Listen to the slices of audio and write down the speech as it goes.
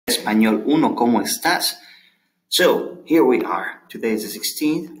Español 1, ¿cómo estás? So, here we are. Today is the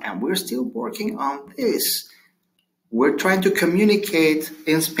 16th, and we're still working on this. We're trying to communicate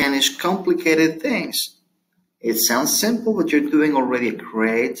in Spanish complicated things. It sounds simple, but you're doing already a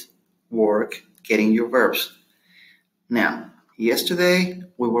great work getting your verbs. Now, yesterday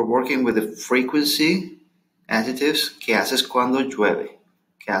we were working with the frequency adjectives. ¿Qué haces cuando llueve?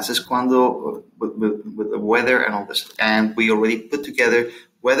 ¿Qué haces cuando with the weather and all this? And we already put together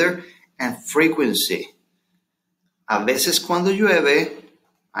weather and frequency. A veces cuando llueve,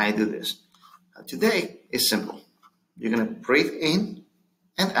 I do this. Today is simple. You're going to breathe in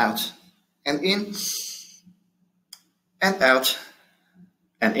and out, and in and out,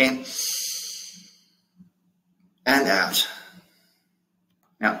 and in and out.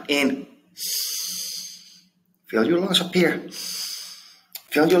 Now in. Feel your lungs up here.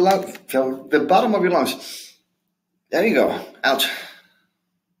 Feel the bottom of your lungs. There you go. Out.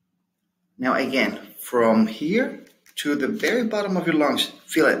 Now again, from here to the very bottom of your lungs.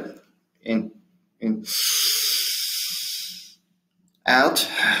 Feel it. In. Out.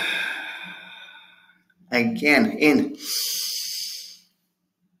 Again, in.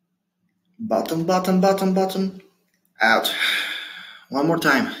 Bottom. Out. One more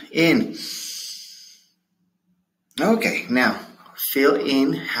time. In. Okay, now fill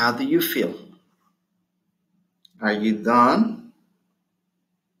in. How do you feel? Are you done?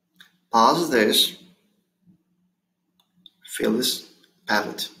 Pause this. Feel this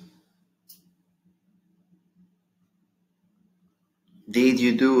palate. Did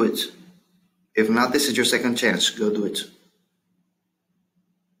you do it? If not, this is your second chance. Go do it.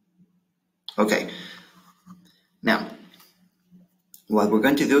 Okay. Now, what we're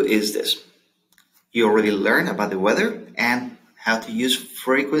going to do is this. You already learned about the weather and how to use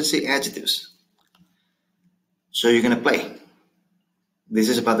frequency adjectives. So you're going to play. This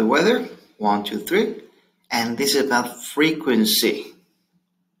is about the weather, 1, 2, 3. And this is about frequency.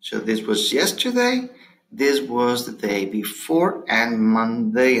 So this was yesterday, this was the day before, and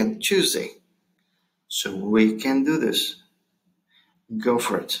Monday and Tuesday. So we can do this. Go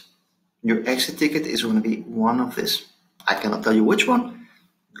for it. Your exit ticket is going to be one of this. I cannot tell you which one.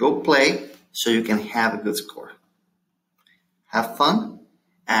 Go play so you can have a good score. Have fun,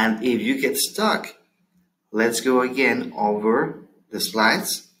 and if you get stuck, let's go again over the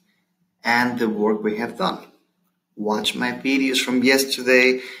slides and the work we have done. Watch my videos from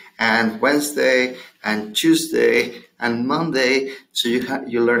yesterday and Wednesday and Tuesday and Monday so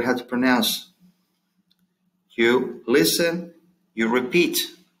you learn how to pronounce. You listen, you repeat.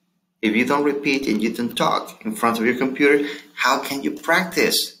 If you don't repeat and you don't talk in front of your computer, how can you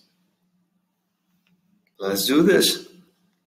practice? Let's do this.